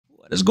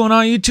What is going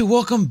on, YouTube?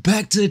 Welcome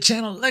back to the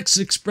channel.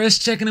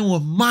 LexxExpress checking in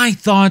with my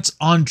thoughts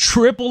on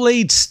Triple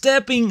H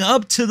stepping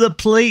up to the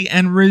plate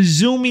and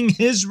resuming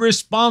his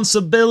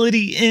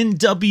responsibility in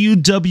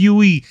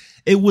WWE.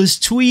 It was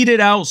tweeted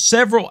out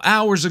several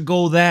hours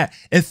ago that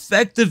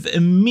effective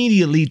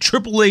immediately,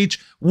 Triple H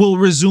will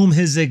resume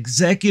his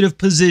executive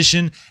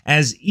position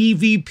as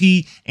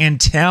EVP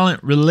and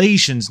talent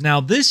relations.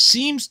 Now, this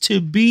seems to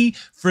be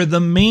for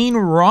the main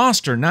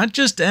roster, not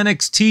just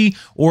NXT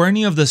or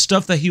any of the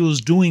stuff that he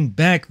was doing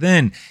back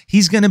then.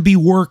 He's going to be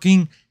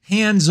working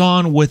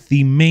hands-on with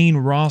the main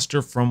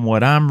roster from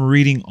what I'm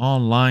reading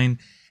online.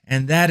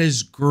 And that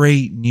is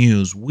great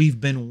news. We've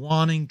been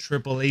wanting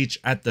Triple H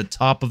at the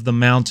top of the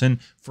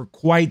mountain for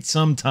quite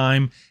some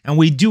time. And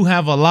we do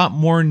have a lot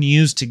more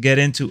news to get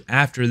into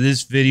after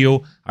this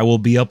video. I will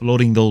be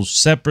uploading those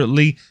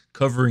separately,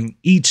 covering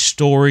each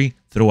story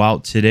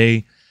throughout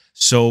today.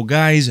 So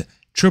guys,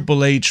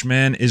 Triple H,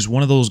 man, is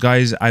one of those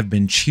guys I've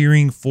been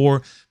cheering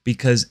for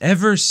because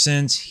ever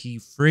since he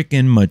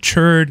freaking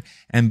matured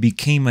and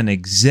became an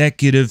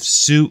executive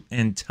suit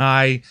and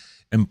tie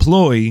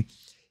employee,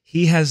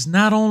 he has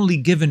not only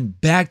given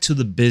back to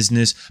the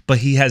business, but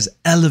he has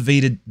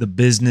elevated the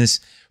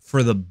business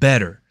for the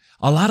better.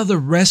 A lot of the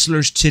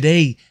wrestlers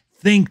today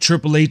thank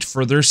Triple H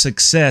for their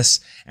success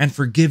and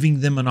for giving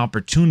them an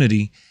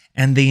opportunity,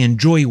 and they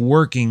enjoy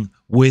working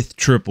with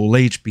Triple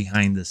H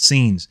behind the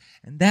scenes.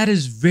 And that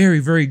is very,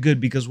 very good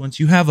because once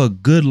you have a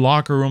good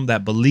locker room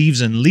that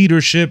believes in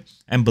leadership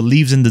and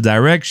believes in the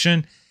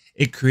direction,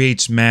 it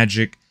creates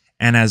magic.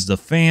 And as the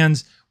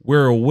fans,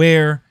 we're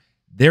aware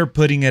they're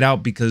putting it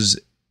out because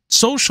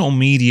social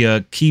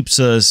media keeps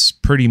us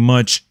pretty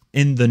much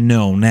in the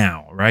know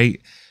now, right?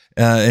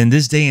 In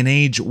this day and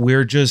age,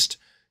 we're just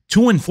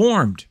too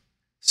informed.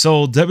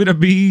 So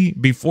WWE,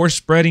 before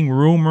spreading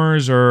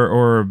rumors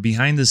or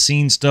behind the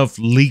scenes stuff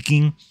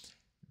leaking,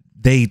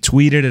 they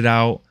tweeted it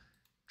out.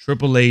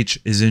 Triple H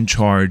is in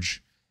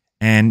charge.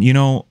 And, you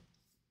know,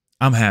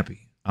 I'm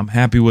happy. I'm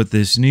happy with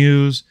this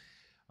news.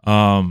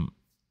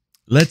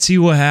 Let's see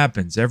what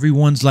happens.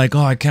 Everyone's like,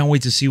 oh, I can't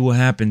wait to see what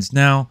happens.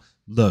 Now,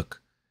 look.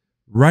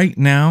 Right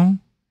now,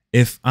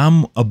 if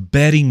I'm a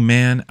betting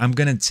man, I'm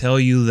going to tell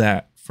you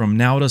that from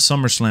now to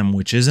SummerSlam,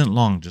 which isn't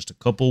long, just a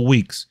couple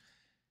weeks,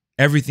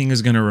 everything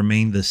is going to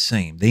remain the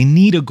same. They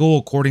need to go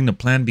according to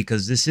plan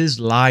because this is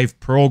live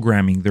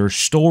programming. There are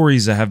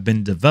stories that have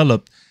been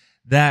developed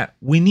that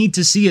we need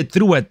to see it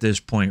through at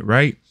this point,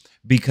 right?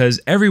 Because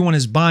everyone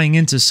is buying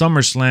into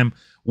SummerSlam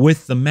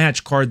with the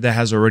match card that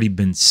has already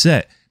been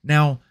set.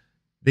 Now,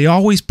 they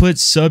always put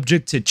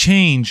subject to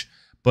change,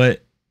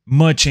 but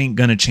much ain't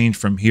gonna change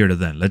from here to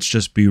then. Let's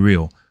just be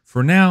real.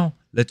 For now,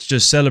 let's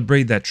just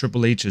celebrate that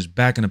Triple H is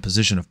back in a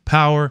position of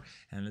power,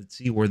 and let's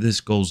see where this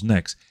goes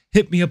next.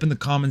 Hit me up in the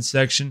comments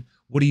section.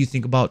 What do you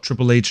think about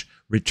Triple H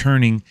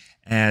returning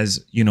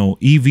as, you know,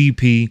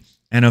 EVP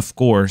and, of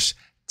course,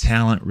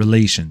 talent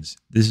relations?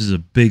 This is a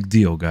big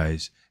deal,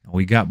 guys, and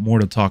we got more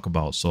to talk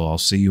about, so I'll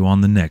see you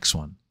on the next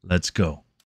one. Let's go.